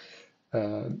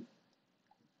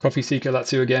 Coffee Seeker,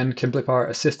 that's you again. Can Blippar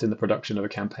assist in the production of a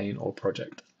campaign or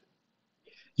project?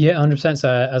 Yeah, 100%. So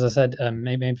as I said,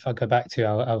 maybe if I go back to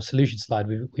our solution slide,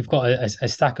 we've got a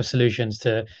stack of solutions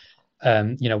to,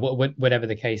 whatever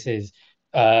the case is.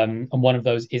 And one of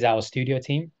those is our studio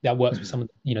team that works with some of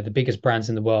the biggest brands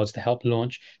in the world to help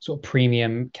launch sort of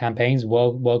premium campaigns,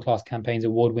 world-class campaigns,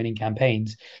 award-winning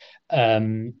campaigns,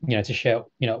 to share,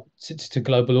 to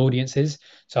global audiences.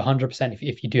 So 100%,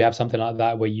 if you do have something like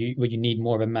that where you need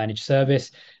more of a managed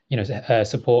service,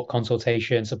 support,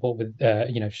 consultation, support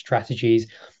with strategies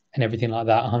and everything like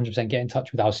that, 100% get in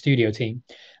touch with our studio team,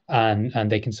 and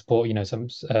they can support some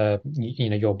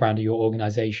your brand or your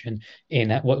organization in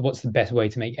what's the best way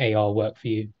to make AR work for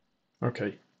you.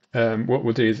 Okay. What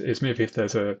we'll do is maybe if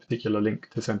there's a particular link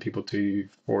to send people to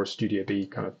for Studio B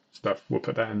kind of stuff, we'll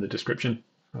put that in the description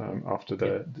after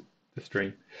the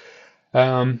stream.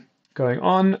 Going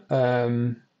on,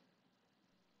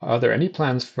 are there any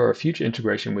plans for a future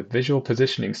integration with visual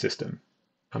positioning system?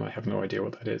 And I have no idea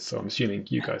what that is, so I'm assuming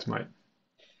you guys might.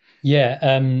 Yeah.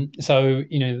 So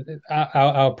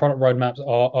our product roadmaps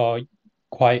are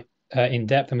quite in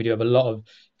depth, and we do have a lot of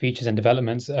features and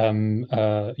developments on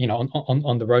the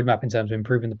roadmap in terms of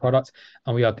improving the product,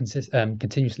 and we are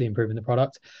continuously improving the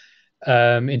product.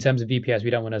 In terms of VPS, we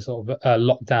don't want to sort of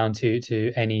lock down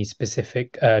to any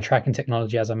specific tracking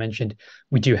technology. As I mentioned,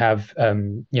 we do have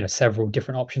several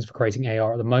different options for creating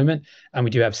AR at the moment, and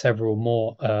we do have several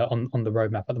more on the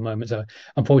roadmap at the moment. So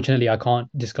unfortunately, I can't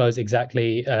disclose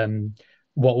exactly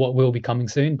what will be coming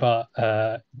soon, but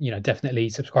definitely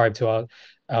subscribe to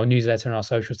our newsletter and our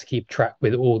socials to keep track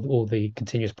with all the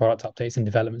continuous product updates and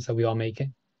developments that we are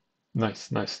making.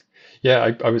 Nice.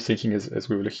 Yeah, I was thinking as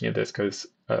we were looking at this, because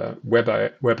web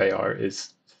AR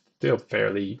is still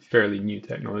fairly new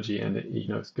technology, and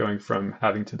it's going from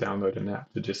having to download an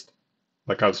app to just,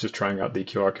 like, I was just trying out the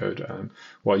QR code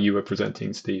while you were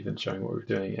presenting, Steve, and showing what we're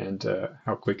doing, and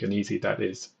how quick and easy that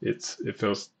is. It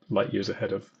feels light years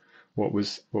ahead of what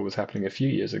was happening a few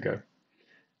years ago.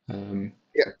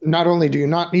 Not only do you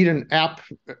not need an app,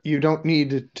 you don't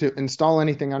need to install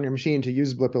anything on your machine to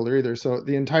use Blippbuilder either. So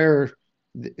the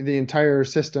entire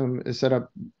system is set up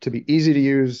to be easy to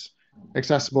use,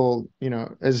 accessible,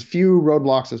 as few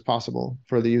roadblocks as possible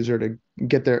for the user to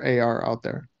get their AR out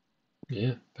there.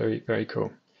 Yeah, very, very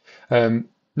cool.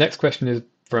 Next question is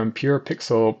from Pure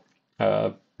Pixel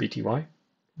BTY,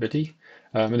 Bitty.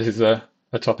 And this is a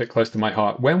topic close to my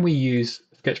heart. When we use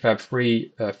Sketchfab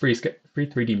free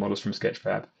 3D models from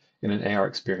Sketchfab in an AR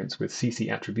experience with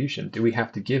CC attribution, do we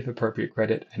have to give appropriate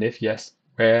credit? And if yes,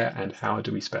 where and how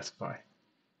do we specify?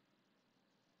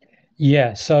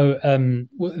 Yeah, so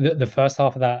the first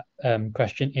half of that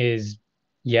question is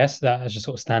yes, that is just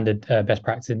sort of standard best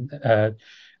practice in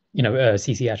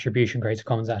CC attribution, Creative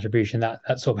Commons attribution.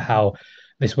 That's sort of how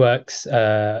this works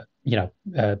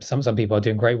some people are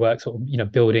doing great work, sort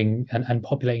of building and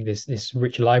populating this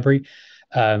rich library.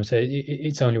 So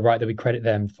it's only right that we credit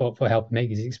them for helping make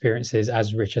these experiences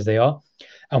as rich as they are.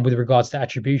 And with regards to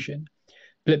attribution,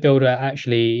 Blippbuilder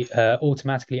actually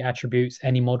automatically attributes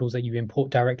any models that you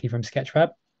import directly from Sketchfab.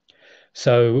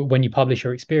 So when you publish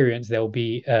your experience, there'll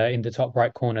be in the top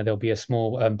right corner, there'll be a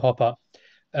small pop-up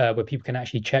where people can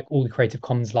actually check all the Creative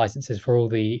Commons licenses for all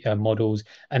the models,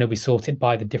 and it'll be sorted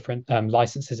by the different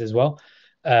licenses as well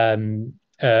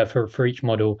for each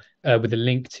model with a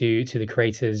link to the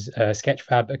creator's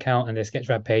Sketchfab account and their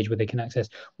Sketchfab page where they can access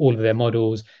all of their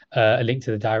models, a link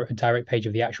to the direct page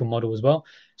of the actual model as well.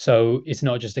 So it's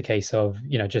not just a case of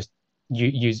just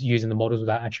using the models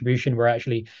without attribution. We're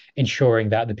actually ensuring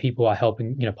that the people are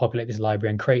helping populate this library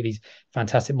and create these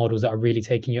fantastic models that are really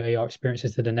taking your AR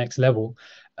experiences to the next level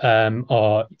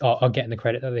are getting the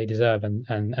credit that they deserve,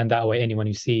 and that way anyone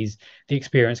who sees the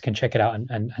experience can check it out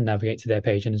and navigate to their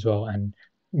page and as well, and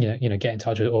get in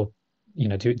touch with or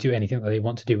do anything that they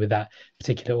want to do with that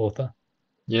particular author.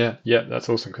 Yeah, that's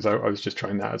awesome because I was just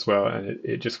trying that as well, and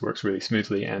it just works really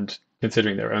smoothly. And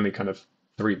considering there are only kind of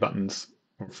 3 buttons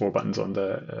or 4 buttons on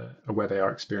the a web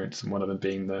AR experience, and one of them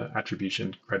being the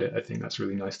attribution credit, I think that's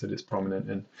really nice that it's prominent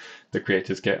and the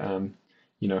creators get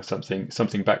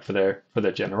something back for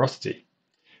their generosity.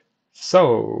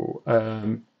 So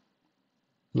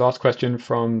last question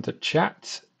from the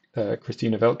chat,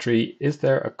 Christina Veltri, is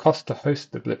there a cost to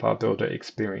host the Blippar Builder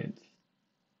experience?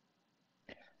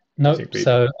 Nope.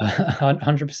 So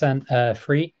 100%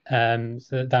 free.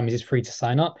 So that means it's free to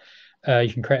sign up.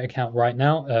 You can create an account right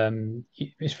now.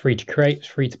 It's free to create, it's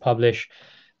free to publish,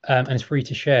 and it's free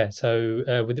to share.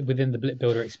 So within the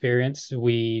Blippbuilder experience,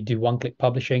 we do one-click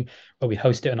publishing where we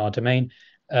host it on our domain.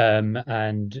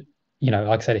 And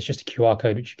like I said, it's just a QR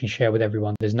code which you can share with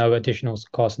everyone. There's no additional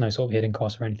cost, no sort of hidden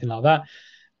cost or anything like that.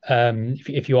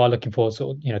 If you are looking for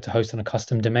sort of to host on a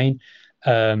custom domain,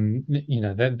 in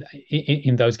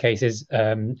those cases,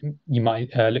 you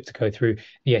might look to go through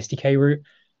the SDK route.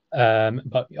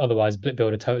 But otherwise,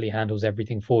 Blippbuilder totally handles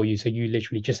everything for you. So you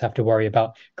literally just have to worry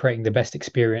about creating the best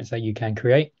experience that you can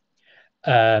create,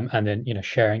 and then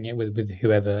sharing it with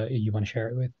whoever you want to share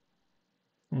it with.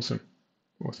 Awesome,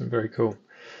 very cool.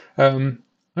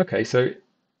 Okay, so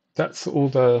that's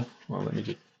all well, let me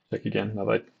just check again now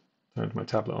that I turned my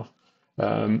tablet off.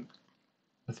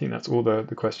 I think that's all the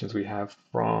questions we have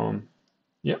from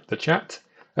the chat.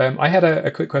 I had a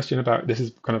quick question about, this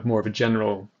is kind of more of a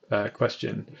general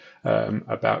question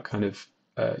about kind of,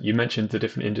 you mentioned the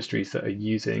different industries that are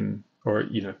using or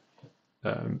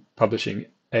publishing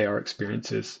AR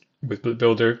experiences with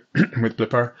Blippbuilder, with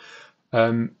Blippar.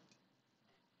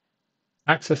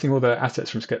 Accessing all the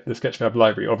assets from the Sketchfab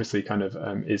library obviously kind of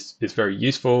is very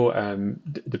useful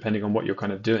depending on what you're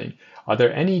kind of doing. Are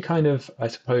there any kind of, I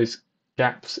suppose,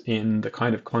 gaps in the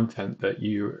kind of content that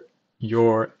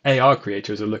your AR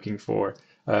creators are looking for?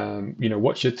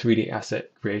 What should 3D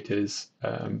asset creators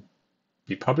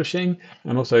be publishing?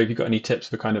 And also, have you got any tips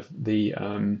for kind of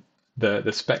the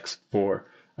specs for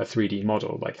a 3D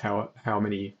model, like how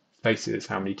many faces,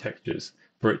 how many textures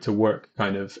for it to work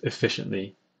kind of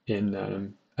efficiently in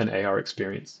an AR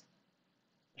experience?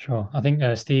 Sure. I think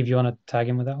Steve, you want to tag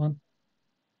in with that one?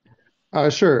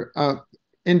 Sure.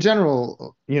 In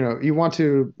general, you want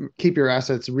to keep your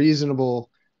assets reasonable,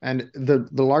 and the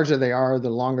larger they are, the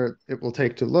longer it will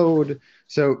take to load.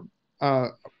 So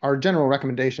our general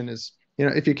recommendation is,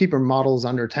 if you keep your models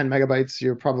under 10 megabytes,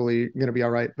 you're probably going to be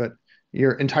all right. But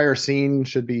your entire scene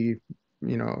should be,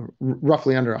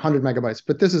 roughly under 100 megabytes.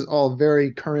 But this is all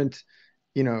very current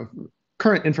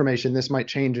information. This might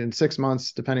change in 6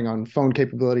 months depending on phone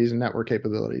capabilities and network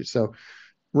capabilities. So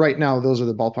right now, those are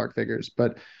the ballpark figures.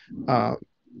 But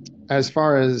as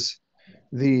far as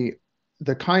the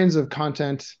kinds of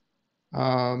content,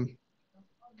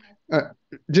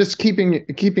 just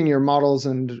keeping your models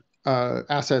and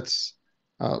assets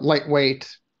lightweight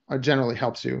generally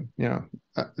helps you.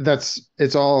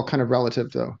 It's all kind of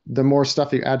relative, though. The more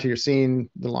stuff you add to your scene,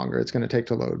 the longer it's going to take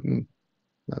to load, and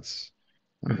that's.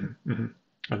 I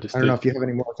don't know if you have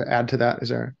any more to add to that. Is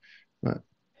there?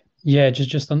 Yeah,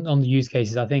 just on the use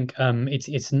cases, I think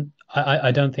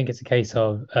I don't think it's a case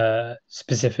of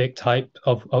specific type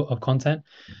of content,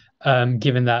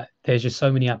 given that there's just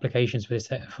so many applications for this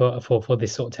for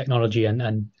this sort of technology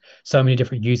and so many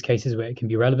different use cases where it can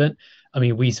be relevant. I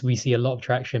mean, we see a lot of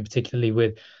traction, particularly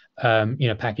with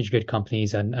packaged good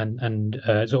companies and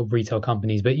sort of retail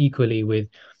companies, but equally with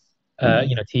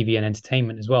TV and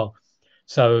entertainment as well.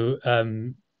 So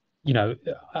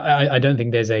I don't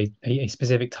think there's a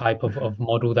specific type of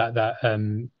model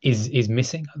that is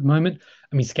missing at the moment.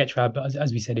 I mean, Sketchfab,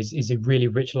 as we said, is a really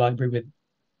rich library with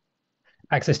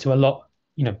access to a lot.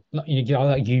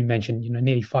 Like you mentioned,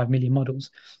 nearly 5 million models.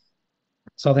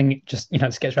 So I think just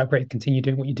Sketchfab, great, continue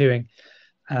doing what you're doing,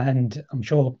 and I'm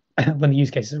sure when the use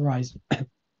cases arise,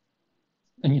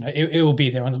 and it will be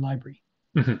there on the library.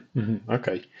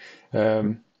 Okay.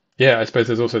 Yeah, I suppose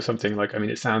there's also something like, I mean,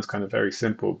 it sounds kind of very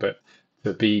simple, but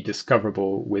to be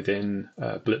discoverable within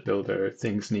Blip Builder,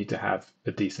 things need to have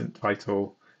a decent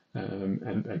title,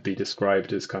 and be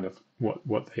described as kind of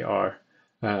what they are.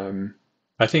 Um,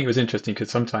 I think it was interesting because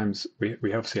sometimes we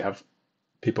obviously have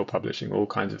people publishing all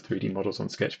kinds of 3D models on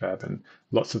Sketchfab, and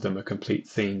lots of them are complete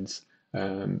scenes.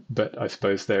 But I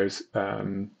suppose there's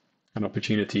an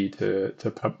opportunity to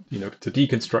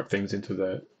deconstruct things into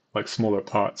the like smaller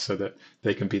parts so that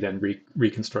they can be then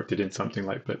reconstructed in something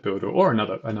like Blippbuilder or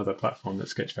another platform that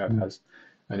Sketchfab Mm. has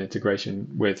an integration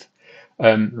with.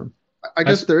 Um, I I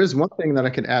guess there is one thing that I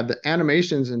could add. The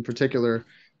animations in particular,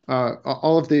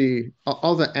 all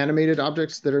the animated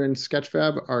objects that are in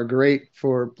Sketchfab are great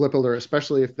for Blip Builder,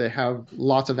 especially if they have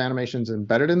lots of animations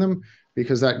embedded in them,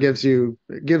 because that gives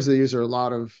the user a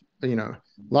lot of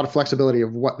flexibility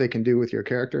of what they can do with your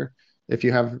character. If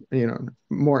you have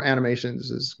more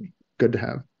animations is good to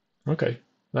have. Okay,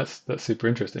 that's super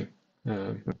interesting.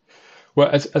 Um, Well,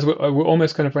 as we're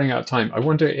almost kind of running out of time, I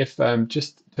wonder if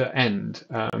just to end,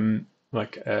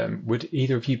 would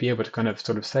either of you be able to kind of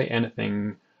sort of say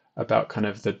anything about kind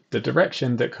of the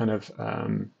direction that kind of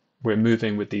we're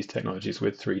moving with these technologies,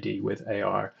 with 3D, with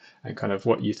AR, and kind of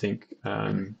what you think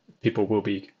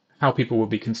how people will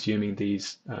be consuming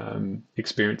these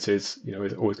experiences,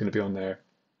 is always going to be on their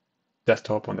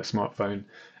desktop, on their smartphone,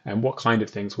 and what kind of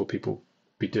things will people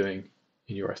be doing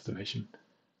in your estimation?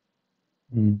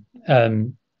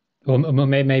 Mm. Well,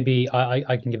 maybe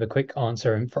I can give a quick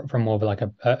answer and from more of like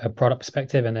a product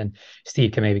perspective, and then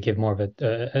Steve can maybe give more of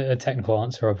a technical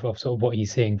answer of sort of what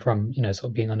he's seeing from sort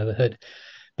of being under the hood.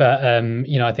 But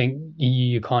I think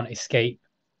you can't escape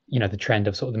the trend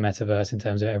of sort of the metaverse in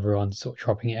terms of everyone sort of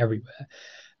dropping it everywhere.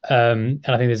 And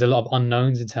I think there's a lot of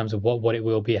unknowns in terms of what it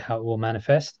will be, how it will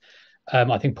manifest.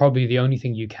 I think probably the only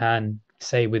thing you can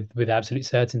say with absolute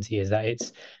certainty is that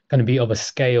it's going to be of a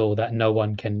scale that no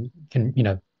one can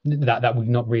that we've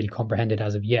not really comprehended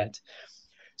as of yet.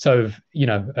 So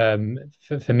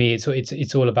for me,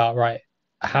 it's all about, right,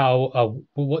 how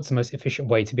what's the most efficient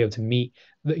way to be able to meet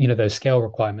those scale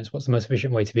requirements? What's the most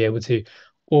efficient way to be able to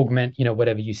augment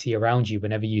whatever you see around you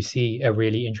whenever you see a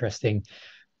really interesting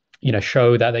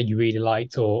show that you really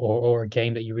liked, or a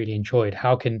game that you really enjoyed?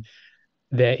 How can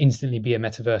there instantly be a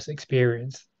metaverse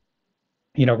experience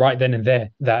right then and there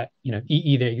that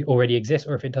either already exists,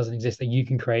 or if it doesn't exist, that you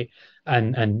can create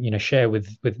and share with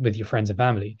your friends and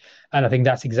family? And I think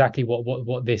that's exactly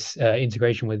what this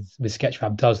integration with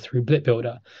Sketchfab does through Blip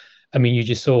Builder. I mean, you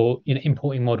just saw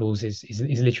importing models is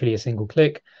literally a single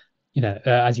click.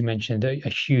 As you mentioned, a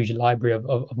huge library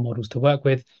of models to work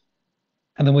with.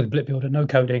 And then with Blip Builder, no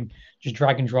coding, just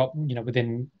drag and drop,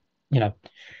 within, you know,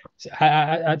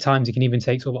 at times it can even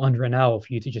take sort of under an hour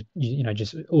for you to just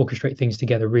orchestrate things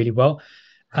together really well.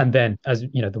 And then, as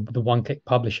the one click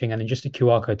publishing, and then just a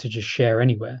QR code to just share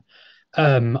anywhere.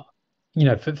 Um,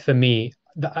 for me,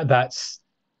 that's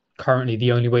currently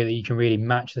the only way that you can really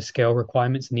match the scale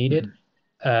requirements needed,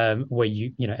 where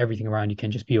everything around you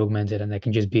can just be augmented, and there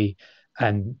can just be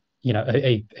and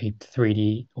a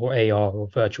 3D or AR or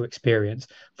virtual experience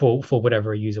for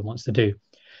whatever a user wants to do.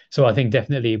 So I think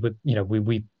definitely with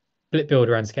we Blip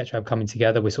Builder and Sketchfab coming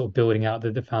together, we're sort of building out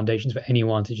the foundations for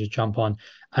anyone to just jump on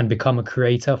and become a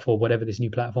creator for whatever this new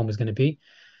platform is going to be.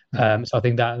 So I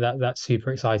think that's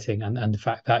super exciting, and the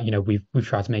fact that we've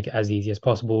tried to make it as easy as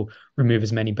possible, remove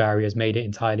as many barriers, made it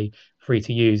entirely free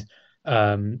to use.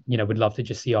 We'd love to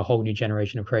just see a whole new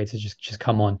generation of creators just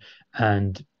come on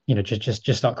and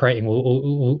just start creating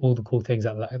all the cool things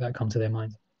that come to their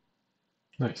minds.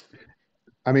 Nice.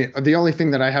 I mean, the only thing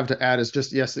that I have to add is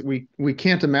just, yes, we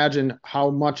can't imagine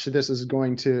how much this is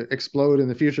going to explode in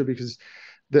the future, because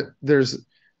there's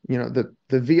the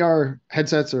VR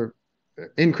headsets are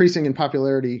increasing in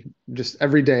popularity just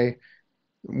every day.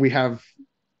 We have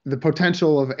the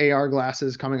potential of AR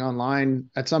glasses coming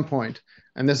online at some point,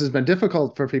 and this has been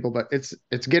difficult for people, but it's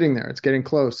getting there. It's getting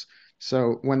close.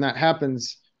 So when that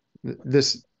happens,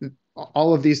 this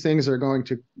all of these things are going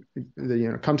to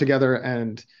come together.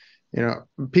 And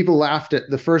people laughed at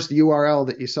the first URL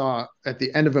that you saw at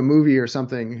the end of a movie or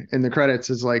something in the credits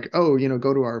is like, oh,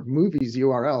 go to our movies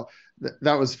URL.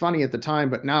 That was funny at the time,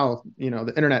 but now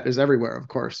the internet is everywhere, of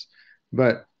course.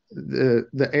 But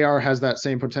the AR has that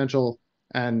same potential,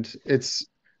 and it's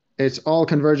all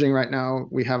converging right now.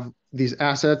 We have these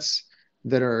assets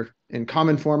that are in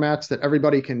common formats that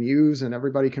everybody can use and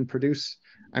everybody can produce,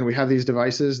 and we have these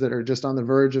devices that are just on the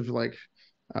verge of like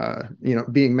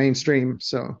being mainstream.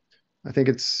 So I think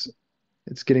it's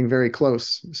getting very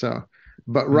close. So,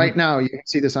 but right now you can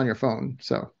see this on your phone.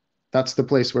 So that's the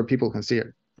place where people can see it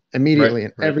immediately,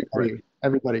 and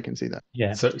everybody can see that.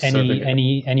 Yeah. So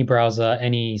Any browser,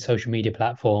 any social media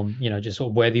platform, just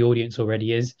sort of where the audience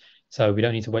already is. So we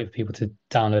don't need to wait for people to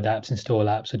download apps, install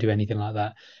apps, or do anything like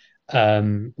that.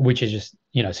 Which is just,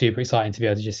 super exciting to be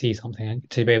able to just see something and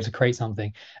to be able to create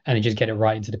something and then just get it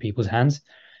right into the people's hands.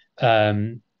 I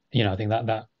think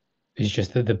that is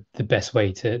just the best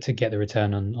way to get the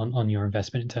return on your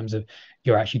investment in terms of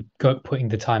you're actually putting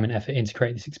the time and effort in to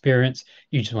create this experience.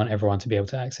 You just want everyone to be able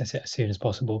to access it as soon as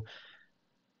possible.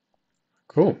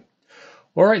 Cool.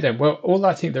 All right then. Well, all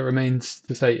I think that remains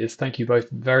to say is thank you both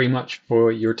very much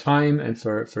for your time and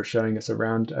for showing us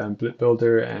around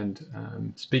Blippbuilder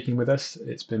and speaking with us.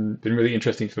 It's been really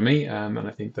interesting for me, and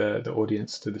I think the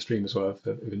audience to the stream as well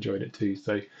have enjoyed it too.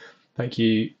 So thank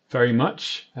you very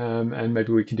much, and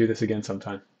maybe we can do this again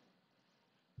sometime.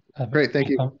 Great, thank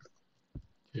you.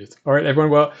 Cheers. All right,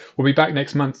 everyone. Well, we'll be back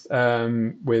next month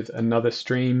with another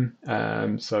stream.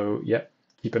 So yeah,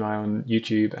 keep an eye on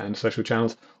YouTube and social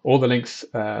channels. All the links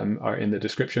are in the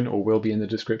description, or will be in the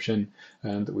description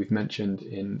that we've mentioned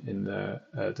in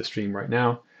the stream right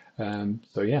now.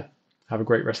 So yeah, have a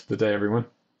great rest of the day, everyone.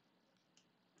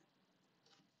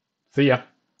 See ya.